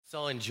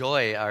So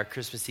enjoy our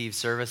Christmas Eve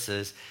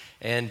services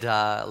and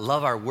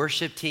love our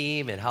worship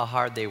team and how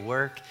hard they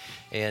work.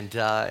 And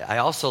I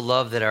also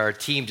love that our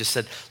team just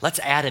said, let's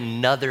add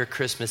another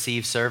Christmas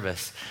Eve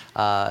service.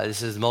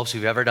 This is the most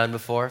we've ever done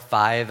before,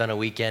 5 on a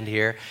weekend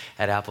here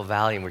at Apple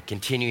Valley, and we're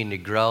continuing to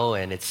grow.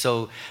 And it's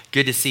so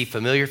good to see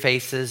familiar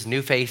faces,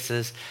 new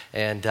faces,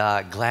 and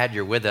glad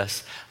you're with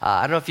us.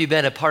 I don't know if you've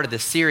been a part of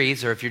this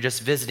series or if you're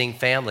just visiting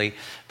family,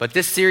 but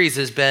this series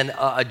has been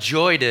a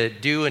joy to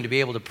do and to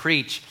be able to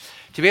preach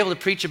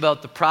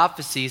about the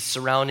prophecies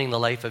surrounding the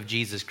life of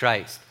Jesus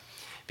Christ.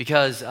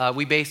 Because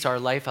we base our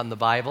life on the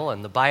Bible,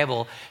 and the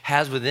Bible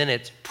has within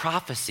it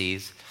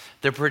prophecies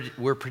that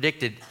were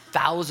predicted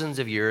thousands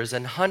of years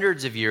and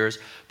hundreds of years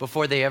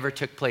before they ever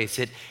took place.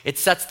 It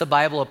sets the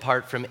Bible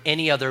apart from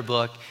any other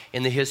book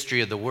in the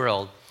history of the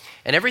world.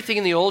 And everything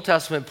in the Old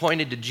Testament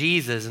pointed to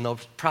Jesus, and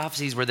those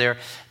prophecies were there. And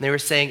they were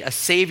saying a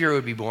Savior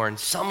would be born.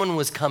 Someone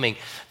was coming.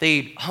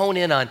 They'd hone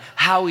in on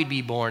how he'd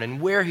be born and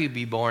where he'd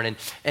be born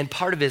and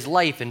part of his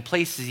life and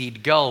places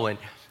he'd go. And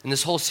in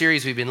this whole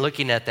series, we've been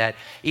looking at that.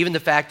 Even the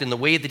fact in the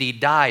way that he'd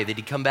die, that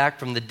he'd come back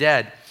from the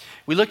dead.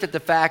 We looked at the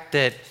fact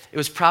that it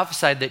was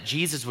prophesied that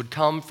Jesus would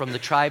come from the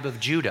tribe of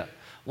Judah,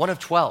 one of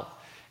 12.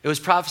 It was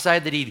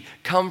prophesied that he'd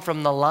come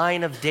from the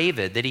line of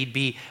David, that he'd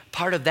be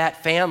part of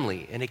that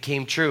family, and it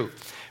came true.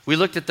 We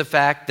looked at the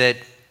fact that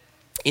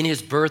in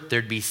his birth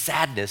there'd be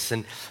sadness,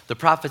 and the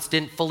prophets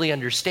didn't fully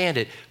understand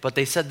it, but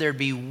they said there'd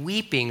be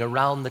weeping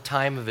around the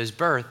time of his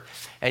birth.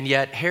 And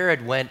yet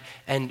Herod went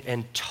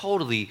and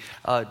totally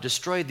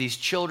destroyed these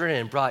children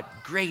and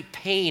brought great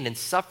pain and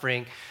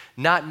suffering,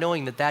 not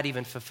knowing that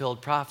even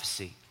fulfilled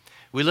prophecy.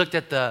 We looked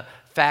at the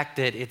fact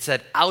that it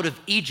said, out of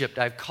Egypt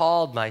I've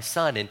called my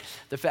son, and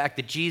the fact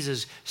that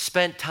Jesus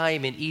spent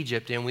time in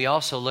Egypt. And we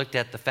also looked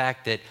at the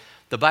fact that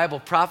the Bible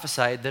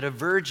prophesied that a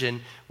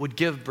virgin would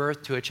give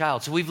birth to a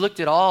child. So we've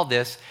looked at all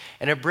this,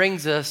 and it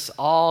brings us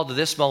all to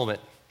this moment.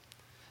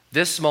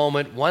 This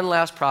moment, one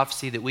last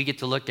prophecy that we get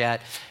to look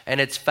at, and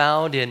it's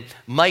found in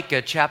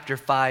Micah chapter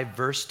 5,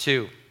 verse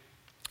 2.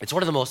 It's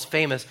one of the most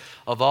famous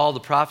of all the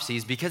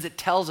prophecies because it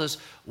tells us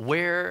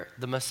where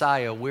the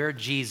Messiah, where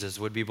Jesus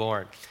would be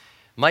born.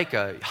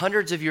 Micah,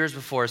 hundreds of years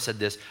before, said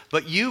this,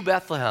 "But you,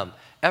 Bethlehem,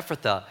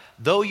 Ephrathah,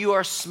 though you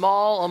are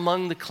small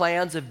among the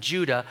clans of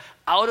Judah,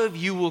 out of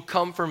you will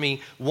come for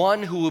me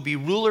one who will be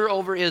ruler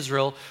over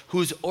Israel,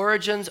 whose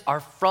origins are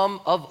from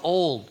of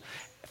old,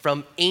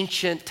 from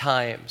ancient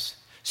times."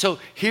 So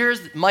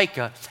here's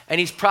Micah, and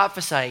he's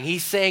prophesying.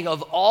 He's saying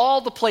of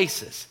all the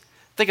places,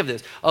 think of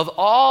this, of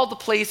all the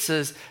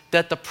places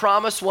that the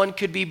promised one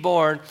could be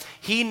born,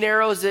 he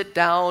narrows it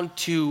down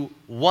to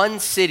one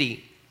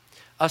city,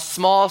 a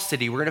small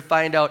city. We're going to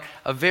find out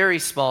a very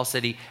small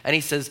city. And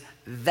he says,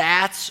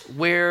 that's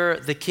where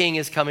the king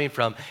is coming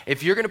from.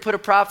 If you're going to put a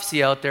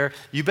prophecy out there,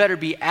 you better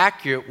be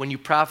accurate when you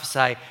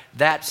prophesy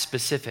that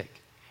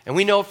specific. And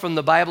we know from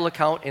the Bible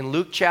account in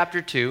Luke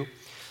chapter 2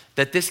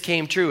 that this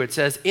came true. It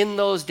says, in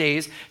those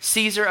days,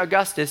 Caesar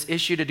Augustus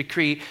issued a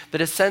decree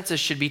that a census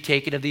should be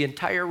taken of the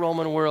entire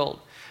Roman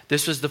world.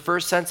 This was the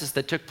first census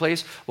that took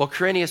place while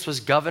Quirinius was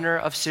governor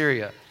of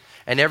Syria.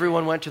 And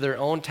everyone went to their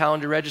own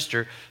town to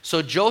register.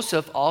 So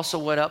Joseph also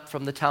went up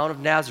from the town of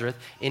Nazareth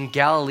in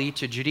Galilee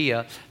to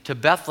Judea, to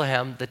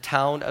Bethlehem, the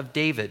town of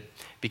David,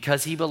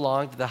 because he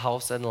belonged to the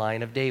house and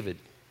line of David.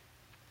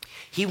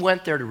 He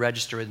went there to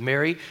register with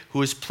Mary, who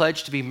was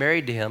pledged to be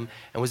married to him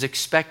and was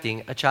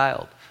expecting a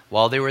child.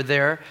 While they were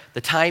there,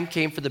 the time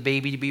came for the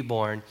baby to be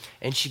born,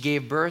 and she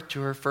gave birth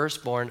to her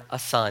firstborn, a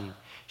son.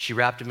 She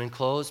wrapped him in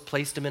clothes,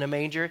 placed him in a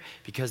manger,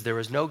 because there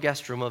was no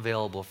guest room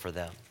available for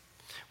them.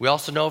 We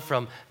also know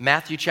from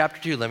Matthew chapter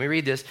 2, let me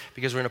read this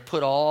because we're going to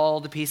put all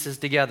the pieces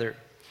together.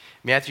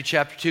 Matthew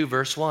chapter 2,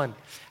 verse 1.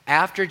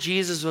 After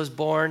Jesus was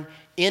born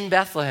in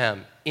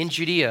Bethlehem, in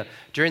Judea,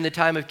 during the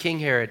time of King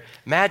Herod,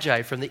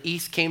 Magi from the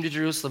east came to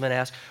Jerusalem and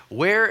asked,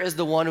 "Where is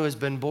the one who has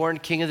been born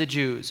King of the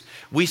Jews?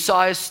 We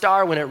saw his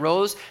star when it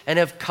rose and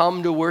have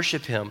come to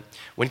worship him."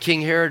 When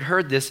King Herod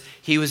heard this,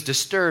 he was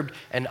disturbed,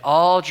 and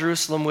all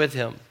Jerusalem with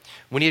him.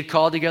 When he had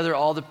called together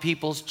all the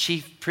people's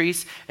chief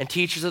priests and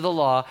teachers of the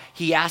law,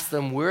 he asked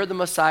them where the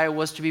Messiah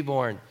was to be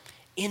born.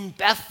 "In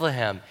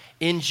Bethlehem,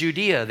 in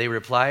Judea," they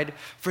replied,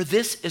 "for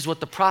this is what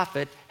the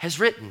prophet has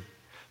written.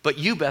 But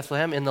you,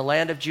 Bethlehem, in the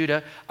land of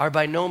Judah, are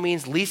by no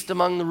means least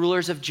among the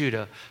rulers of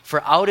Judah,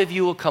 for out of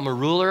you will come a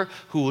ruler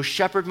who will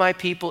shepherd my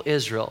people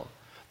Israel."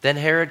 Then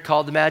Herod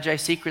called the Magi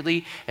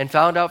secretly and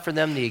found out from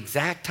them the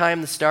exact time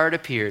the star had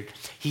appeared.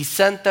 He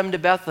sent them to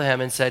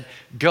Bethlehem and said,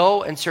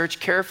 "Go and search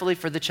carefully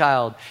for the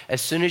child.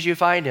 As soon as you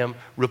find him,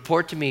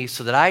 report to me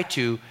so that I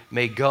too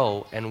may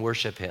go and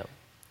worship him."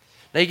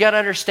 Now you got to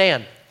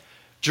understand,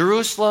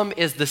 Jerusalem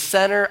is the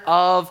center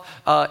of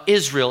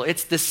Israel.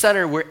 It's the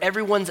center where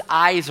everyone's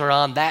eyes are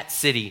on that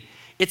city.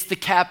 It's the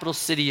capital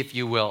city, if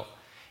you will.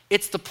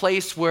 It's the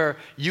place where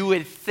you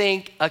would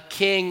think a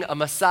king, a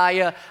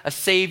Messiah, a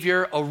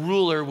Savior, a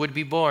ruler would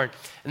be born.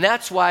 And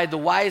that's why the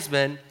wise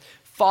men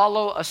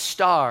follow a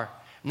star.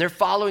 And they're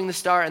following the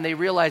star, and they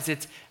realize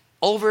it's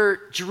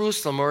over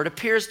Jerusalem, or it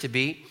appears to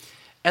be.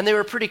 And they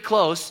were pretty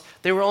close.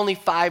 They were only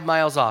 5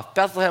 miles off.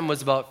 Bethlehem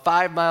was about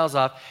 5 miles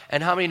off.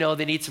 And how many know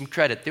they need some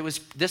credit?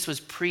 This was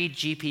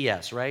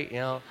pre-GPS,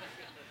 right?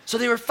 So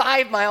they were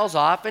 5 miles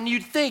off, and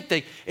you'd think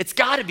that it's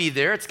got to be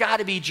there. It's got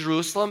to be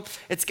Jerusalem.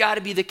 It's got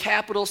to be the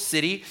capital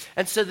city.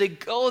 And so they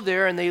go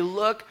there and they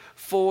look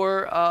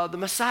for the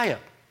Messiah,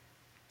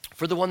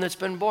 for the one that's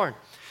been born.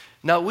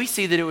 Now, we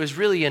see that it was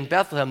really in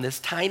Bethlehem, this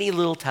tiny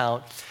little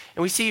town.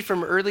 And we see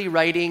from early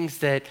writings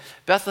that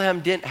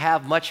Bethlehem didn't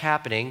have much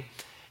happening.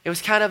 It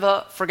was kind of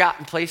a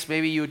forgotten place.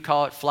 Maybe you would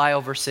call it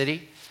flyover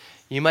city.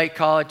 You might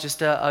call it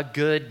just a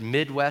good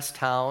Midwest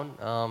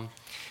town.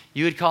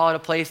 You would call it a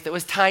place that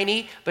was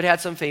tiny but had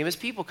some famous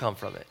people come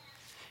from it.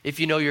 If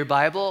you know your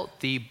Bible,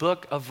 the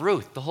book of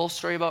Ruth, the whole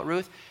story about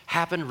Ruth,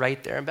 happened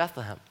right there in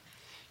Bethlehem.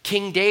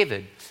 King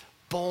David,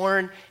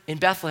 born in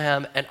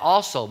Bethlehem, and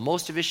also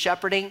most of his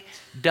shepherding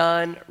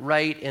done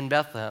right in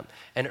Bethlehem.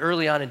 And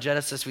early on in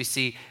Genesis, we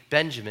see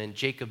Benjamin,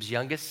 Jacob's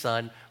youngest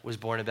son, was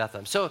born in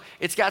Bethlehem. So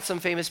it's got some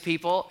famous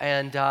people,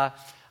 and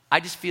I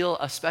just feel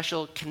a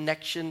special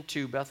connection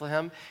to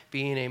Bethlehem,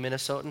 being a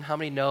Minnesotan. How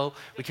many know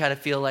we kind of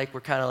feel like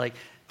we're kind of like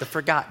the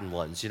forgotten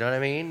ones, you know what I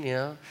mean?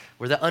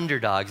 We're the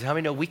underdogs. How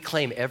many know we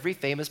claim every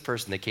famous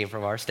person that came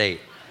from our state?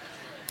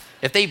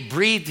 If they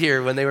breathed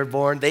here when they were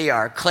born, they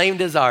are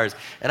claimed as ours.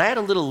 And I had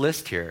a little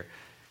list here.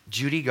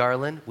 Judy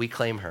Garland, we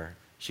claim her.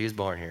 She was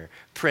born here.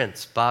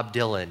 Prince, Bob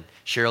Dylan,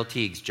 Cheryl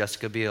Tiegs,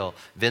 Jessica Biel,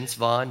 Vince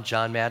Vaughn,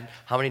 John Madden.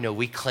 How many know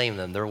we claim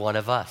them? They're one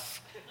of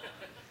us.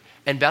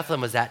 And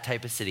Bethlehem was that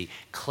type of city,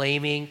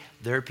 claiming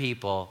their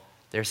people.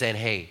 They're saying,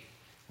 hey,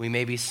 we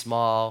may be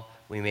small,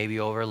 we may be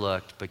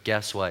overlooked, but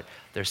guess what?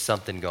 There's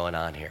something going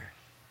on here.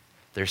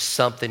 There's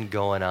something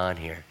going on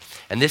here.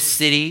 And this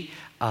city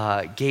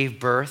gave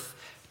birth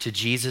to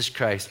Jesus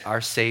Christ,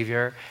 our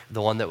Savior,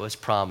 the one that was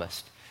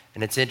promised.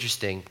 And it's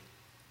interesting.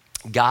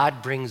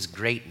 God brings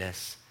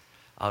greatness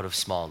out of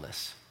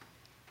smallness.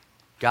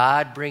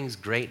 God brings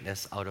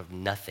greatness out of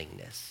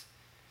nothingness.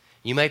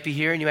 You might be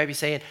here and you might be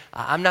saying,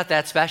 I'm not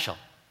that special.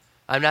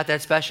 I'm not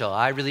that special.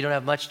 I really don't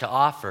have much to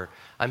offer.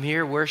 I'm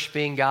here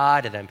worshiping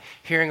God and I'm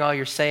hearing all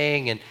you're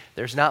saying and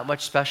there's not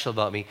much special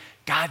about me.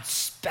 God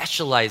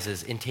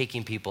specializes in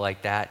taking people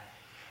like that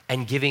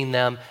and giving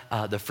them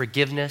the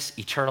forgiveness,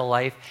 eternal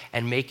life,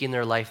 and making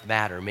their life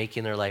matter,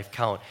 making their life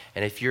count.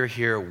 And if you're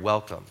here,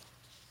 welcome.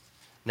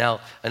 Now,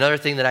 another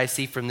thing that I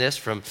see from this,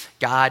 from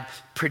God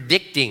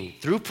predicting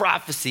through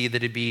prophecy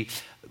that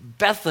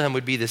Bethlehem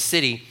would be the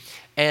city.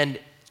 And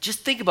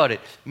just think about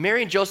it.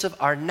 Mary and Joseph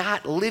are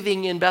not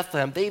living in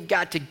Bethlehem. They've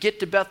got to get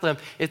to Bethlehem.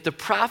 If the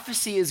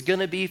prophecy is going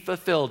to be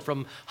fulfilled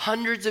from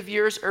hundreds of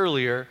years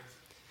earlier,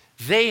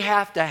 they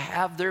have to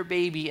have their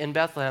baby in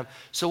Bethlehem.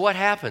 So what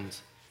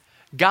happens?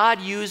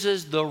 God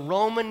uses the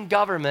Roman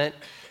government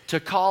to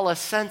call a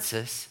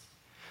census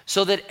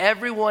so that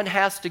everyone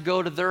has to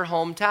go to their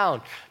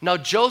hometown. Now,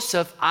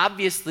 Joseph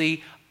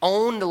obviously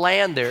owned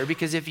land there,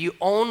 because if you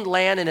owned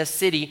land in a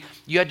city,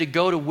 you had to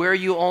go to where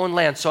you owned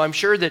land. So I'm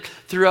sure that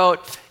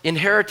throughout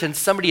inheritance,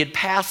 somebody had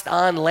passed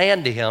on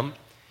land to him.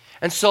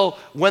 And so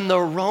when the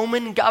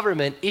Roman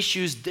government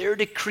issues their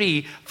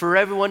decree for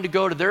everyone to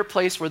go to their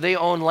place where they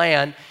own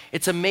land,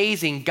 it's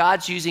amazing.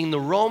 God's using the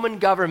Roman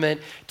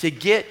government to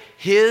get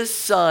his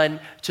son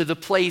to the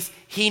place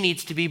he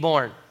needs to be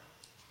born.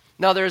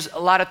 Now, there's a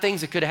lot of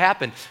things that could have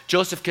happened.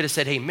 Joseph could have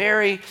said, hey,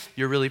 Mary,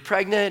 you're really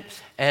pregnant,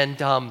 and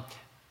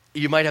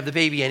you might have the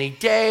baby any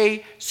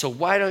day, so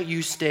why don't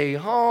you stay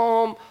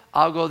home?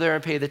 I'll go there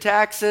and pay the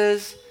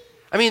taxes.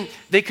 I mean,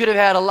 they could have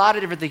had a lot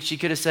of different things. She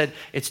could have said,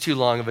 it's too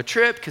long of a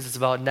trip because it's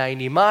about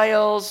 90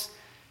 miles.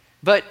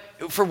 But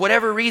for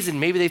whatever reason,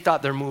 maybe they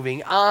thought they're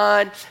moving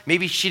on.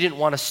 Maybe she didn't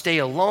want to stay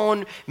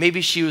alone.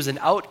 Maybe she was an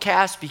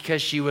outcast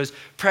because she was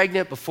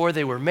pregnant before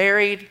they were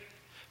married.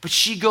 But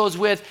she goes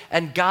with,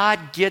 and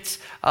God gets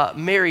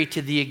Mary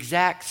to the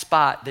exact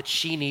spot that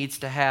she needs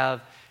to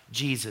have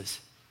Jesus.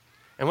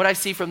 And what I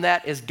see from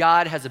that is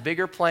God has a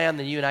bigger plan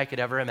than you and I could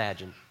ever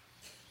imagine.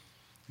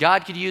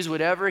 God could use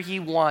whatever he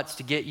wants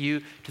to get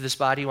you to the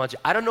spot he wants you.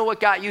 I don't know what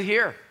got you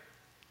here.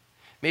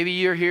 Maybe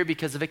you're here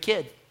because of a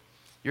kid.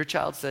 Your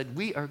child said,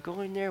 we are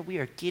going there, we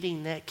are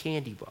getting that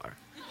candy bar.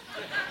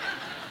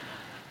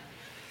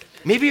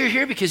 Maybe you're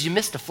here because you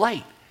missed a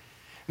flight.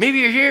 Maybe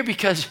you're here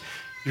because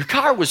your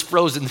car was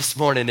frozen this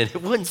morning and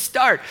it wouldn't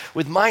start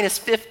with minus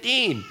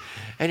 15.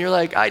 And you're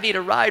like, I need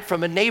a ride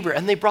from a neighbor,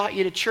 and they brought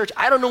you to church.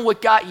 I don't know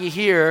what got you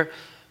here,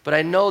 but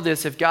I know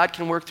this. If God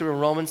can work through a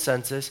Roman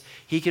census,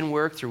 he can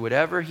work through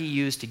whatever he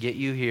used to get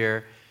you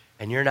here,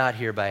 and you're not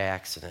here by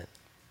accident.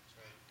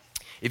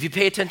 If you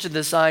pay attention to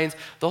the signs,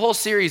 the whole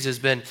series has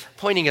been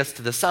pointing us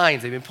to the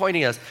signs. They've been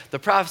pointing us, the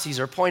prophecies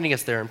are pointing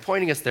us there and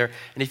pointing us there.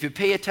 And if you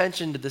pay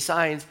attention to the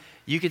signs,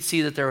 you could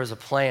see that there was a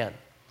plan.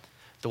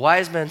 The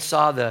wise men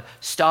saw the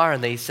star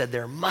and they said,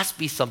 there must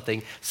be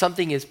something.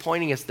 Something is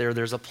pointing us there.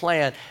 There's a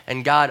plan,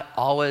 and God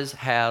always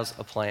has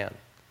a plan.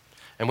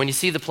 And when you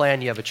see the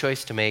plan, you have a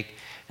choice to make.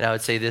 And I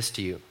would say this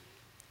to you: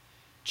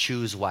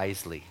 choose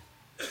wisely.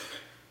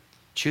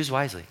 Choose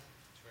wisely.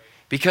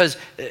 Because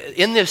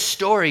in this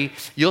story,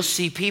 you'll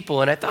see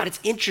people, and I thought it's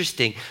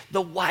interesting,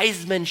 the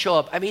wise men show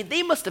up. I mean,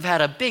 they must have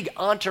had a big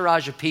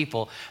entourage of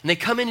people, and they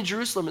come into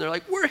Jerusalem, and they're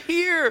like, we're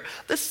here.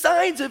 The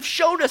signs have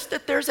showed us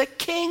that there's a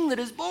king that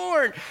is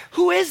born.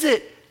 Who is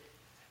it?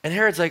 And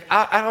Herod's like,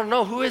 I don't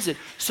know, who is it?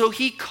 So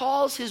he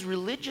calls his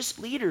religious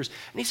leaders,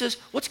 and he says,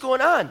 what's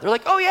going on? They're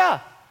like, oh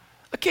yeah,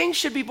 a king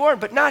should be born,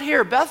 but not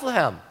here,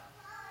 Bethlehem.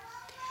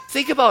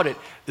 Think about it.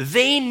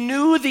 They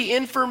knew the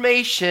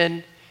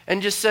information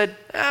and just said,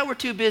 we're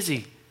too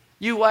busy.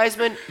 You wise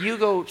men, you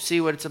go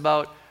see what it's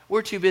about.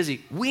 We're too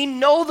busy. We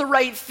know the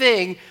right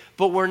thing,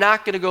 but we're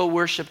not going to go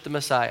worship the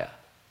Messiah.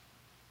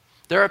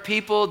 There are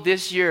people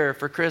this year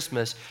for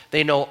Christmas,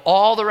 they know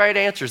all the right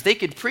answers. They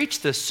could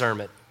preach this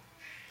sermon,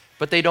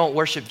 but they don't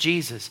worship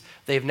Jesus.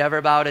 They've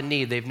never bowed a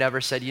knee. They've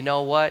never said, you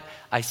know what?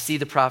 I see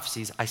the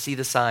prophecies. I see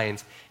the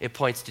signs. It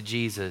points to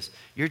Jesus.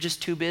 You're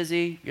just too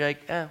busy. You're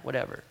like,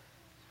 whatever.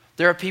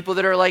 There are people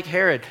that are like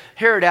Herod.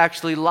 Herod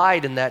actually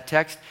lied in that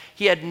text.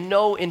 He had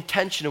no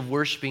intention of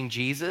worshiping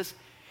Jesus.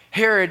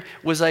 Herod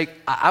was like,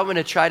 I'm going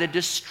to try to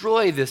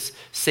destroy this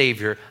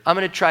Savior. I'm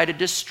going to try to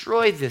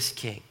destroy this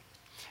king.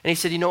 And he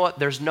said, you know what?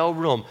 There's no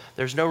room.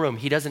 There's no room.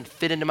 He doesn't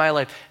fit into my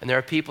life. And there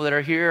are people that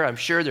are here. I'm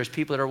sure there's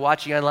people that are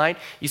watching online.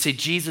 You say,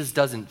 Jesus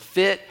doesn't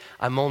fit.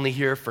 I'm only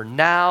here for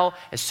now.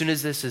 As soon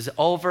as this is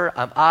over,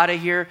 I'm out of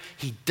here.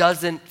 He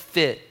doesn't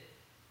fit.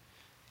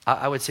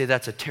 I would say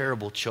that's a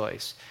terrible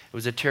choice. It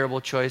was a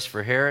terrible choice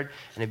for Herod,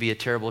 and it'd be a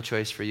terrible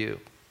choice for you.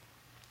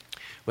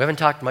 We haven't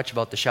talked much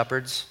about the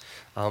shepherds,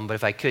 but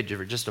if I could,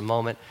 for just a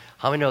moment,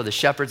 how many know the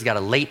shepherds got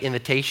a late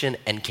invitation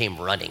and came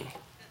running?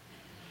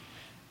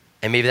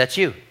 And maybe that's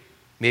you.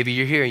 Maybe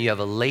you're here and you have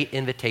a late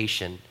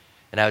invitation,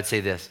 and I would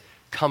say this,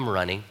 come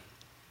running.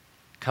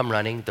 Come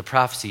running. The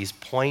prophecies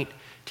point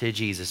to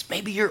Jesus.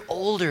 Maybe you're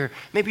older,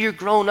 maybe you're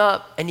grown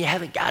up, and you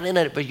haven't gotten in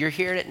it, but you're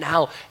hearing it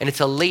now, and it's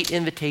a late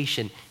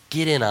invitation.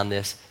 Get in on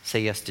this.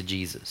 Say yes to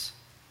Jesus.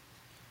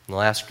 And the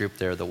last group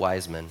there, the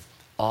wise men.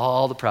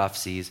 All the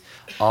prophecies,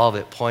 all of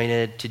it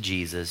pointed to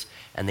Jesus,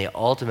 and they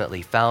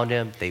ultimately found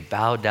him. They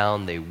bowed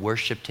down, they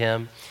worshiped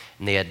him,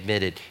 and they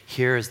admitted,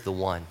 here is the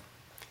one.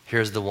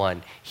 Here's the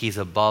one. He's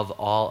above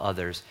all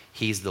others.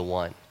 He's the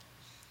one.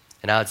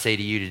 And I would say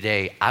to you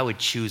today, I would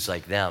choose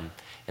like them.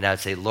 And I would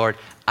say, Lord,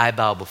 I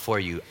bow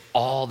before you.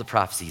 All the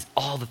prophecies,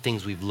 all the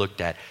things we've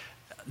looked at,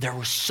 there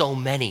were so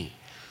many.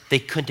 They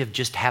couldn't have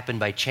just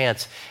happened by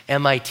chance.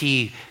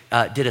 MIT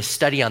did a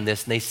study on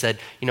this, and they said,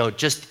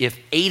 just if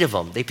 8 of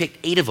them, they picked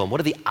 8 of them,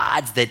 what are the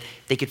odds that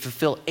they could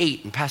fulfill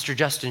 8? And Pastor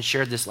Justin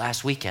shared this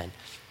last weekend.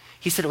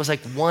 He said it was like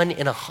 1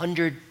 in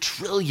 100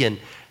 trillion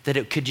that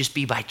it could just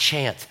be by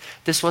chance.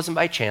 This wasn't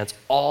by chance.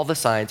 All the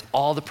signs,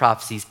 all the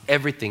prophecies,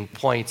 everything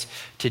points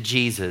to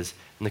Jesus.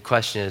 And the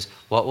question is,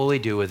 what will we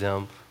do with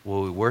him?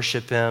 Will we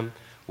worship him?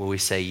 Will we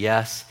say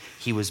yes?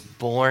 He was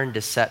born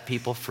to set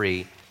people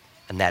free,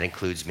 and that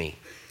includes me.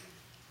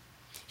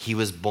 He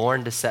was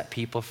born to set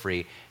people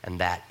free, and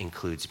that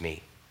includes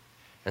me.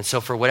 And so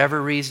for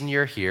whatever reason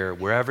you're here,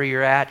 wherever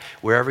you're at,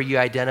 wherever you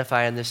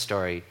identify in this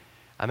story,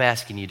 I'm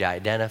asking you to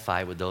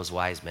identify with those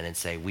wise men and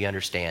say, we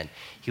understand.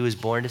 He was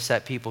born to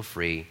set people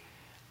free.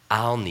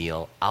 I'll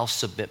kneel. I'll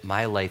submit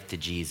my life to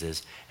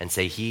Jesus and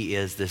say he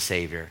is the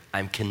Savior.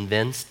 I'm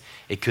convinced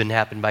it couldn't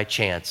happen by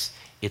chance.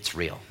 It's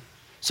real.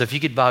 So if you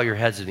could bow your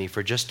heads with me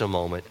for just a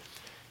moment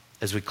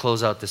as we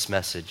close out this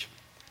message.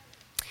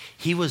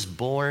 He was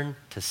born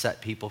to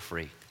set people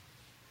free.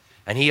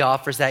 And he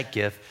offers that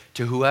gift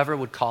to whoever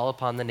would call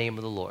upon the name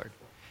of the Lord.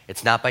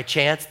 It's not by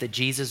chance that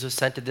Jesus was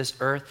sent to this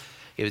earth.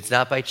 It's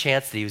not by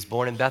chance that he was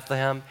born in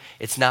Bethlehem.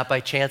 It's not by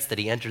chance that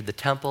he entered the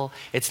temple.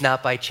 It's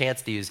not by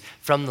chance that he was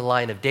from the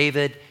line of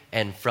David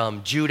and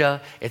from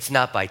Judah. It's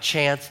not by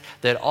chance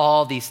that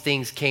all these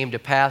things came to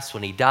pass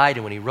when he died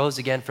and when he rose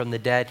again from the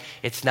dead.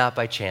 It's not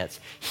by chance.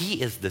 He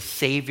is the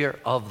Savior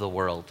of the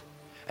world.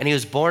 And he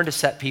was born to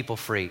set people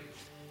free.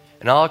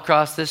 And all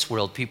across this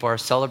world, people are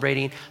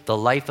celebrating the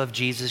life of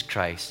Jesus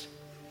Christ.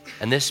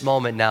 And this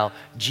moment now,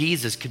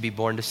 Jesus could be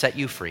born to set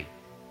you free.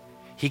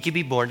 He could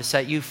be born to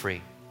set you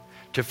free,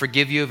 to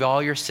forgive you of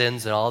all your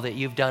sins and all that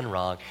you've done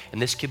wrong. And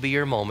this could be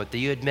your moment that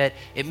you admit,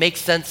 it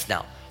makes sense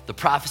now. The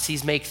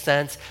prophecies make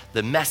sense.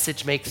 The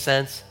message makes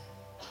sense.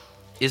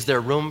 Is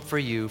there room for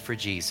you for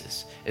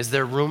Jesus? Is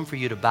there room for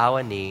you to bow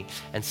a knee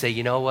and say,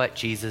 you know what,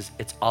 Jesus,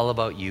 it's all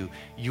about you.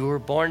 You were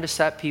born to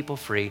set people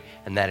free,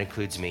 and that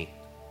includes me.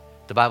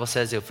 The Bible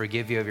says he'll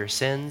forgive you of your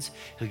sins,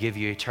 he'll give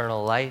you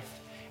eternal life,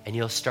 and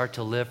you'll start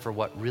to live for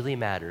what really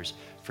matters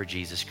for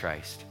Jesus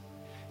Christ.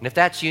 And if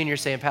that's you and you're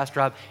saying, Pastor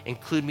Rob,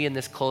 include me in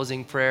this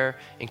closing prayer,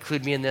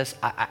 include me in this,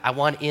 I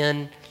want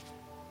in,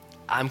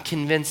 I'm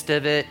convinced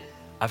of it,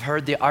 I've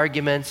heard the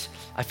arguments,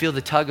 I feel the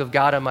tug of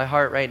God on my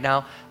heart right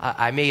now,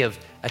 I may have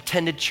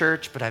attended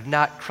church, but I've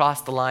not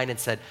crossed the line and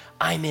said,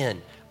 I'm in,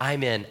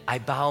 I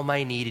bow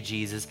my knee to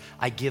Jesus,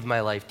 I give my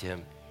life to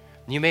him.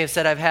 You may have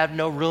said, I've had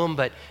no room,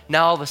 but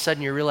now all of a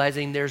sudden you're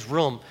realizing there's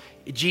room.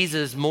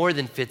 Jesus more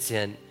than fits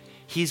in.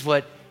 He's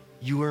what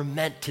you were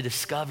meant to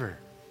discover.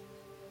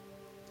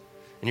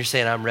 And you're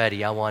saying, I'm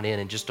ready, I want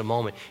in just a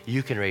moment,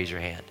 you can raise your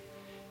hand.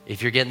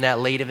 If you're getting that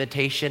late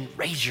invitation,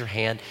 raise your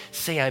hand.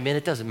 Say, I'm in.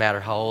 It doesn't matter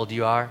how old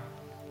you are.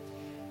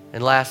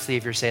 And lastly,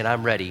 if you're saying,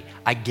 I'm ready,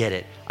 I get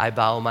it, I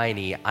bow my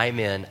knee, I'm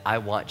in, I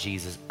want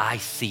Jesus, I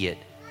see it,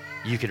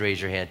 you can raise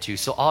your hand too.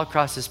 So all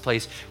across this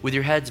place, with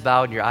your heads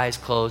bowed and your eyes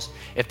closed,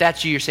 if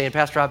that's you, you're saying,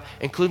 Pastor Rob,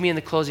 include me in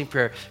the closing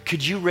prayer.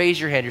 Could you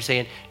raise your hand? You're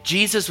saying,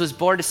 Jesus was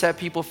born to set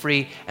people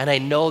free, and I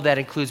know that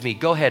includes me.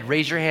 Go ahead,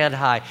 raise your hand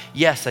high.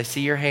 Yes, I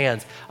see your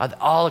hands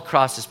all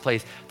across this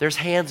place. There's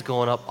hands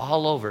going up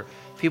all over.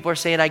 People are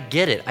saying, I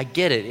get it,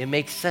 it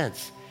makes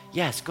sense.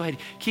 Yes, go ahead.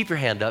 Keep your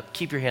hand up.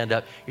 Keep your hand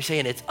up. You're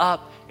saying it's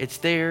up, it's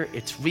there,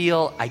 it's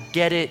real. I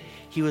get it.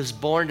 He was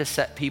born to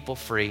set people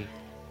free.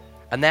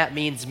 And that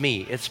means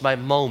me. It's my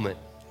moment.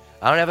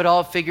 I don't have it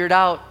all figured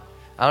out.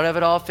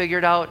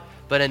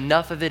 But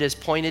enough of it is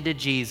pointed to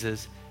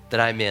Jesus that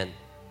I'm in.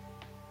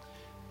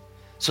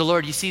 So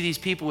Lord, you see these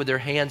people with their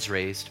hands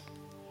raised.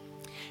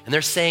 And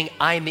they're saying,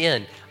 I'm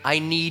in. I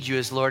need you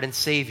as Lord and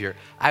Savior.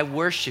 I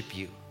worship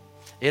you.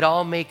 It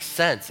all makes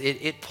sense.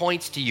 It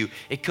points to you.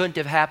 It couldn't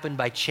have happened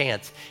by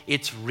chance.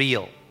 It's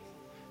real.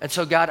 And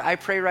so God, I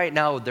pray right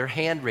now with their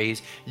hand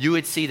raised, you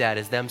would see that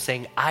as them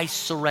saying, I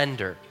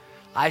surrender.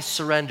 I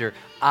surrender.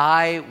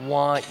 I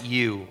want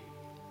you.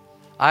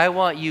 I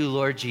want you,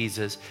 Lord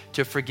Jesus,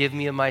 to forgive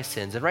me of my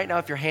sins. And right now,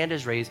 if your hand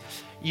is raised,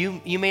 you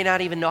may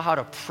not even know how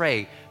to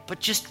pray, but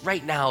just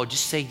right now,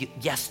 just say,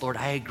 yes, Lord,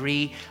 I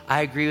agree.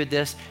 I agree with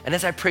this. And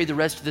as I pray the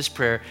rest of this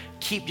prayer,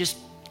 keep just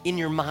in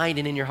your mind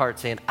and in your heart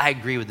saying, I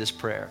agree with this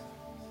prayer.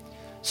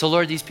 So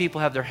Lord, these people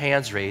have their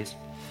hands raised.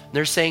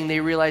 They're saying they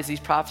realize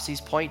these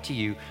prophecies point to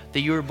you,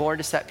 that you were born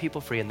to set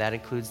people free, and that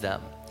includes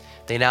them.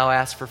 They now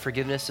ask for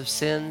forgiveness of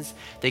sins.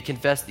 They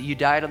confess that you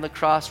died on the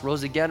cross,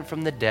 rose again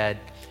from the dead,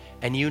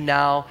 and you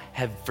now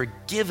have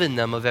forgiven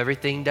them of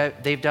everything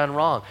that they've done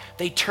wrong.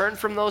 They turn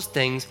from those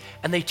things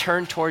and they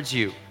turn towards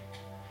you.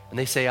 And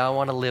they say, I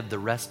want to live the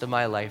rest of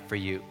my life for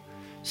you.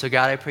 So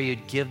God, I pray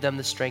you'd give them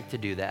the strength to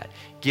do that.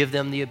 Give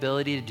them the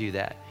ability to do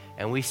that.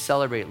 And we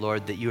celebrate,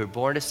 Lord, that you were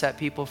born to set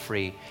people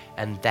free,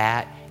 and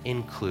that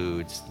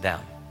includes them.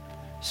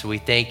 So we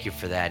thank you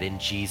for that. In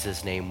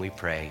Jesus' name we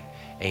pray.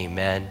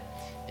 Amen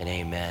and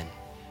amen.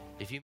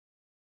 If you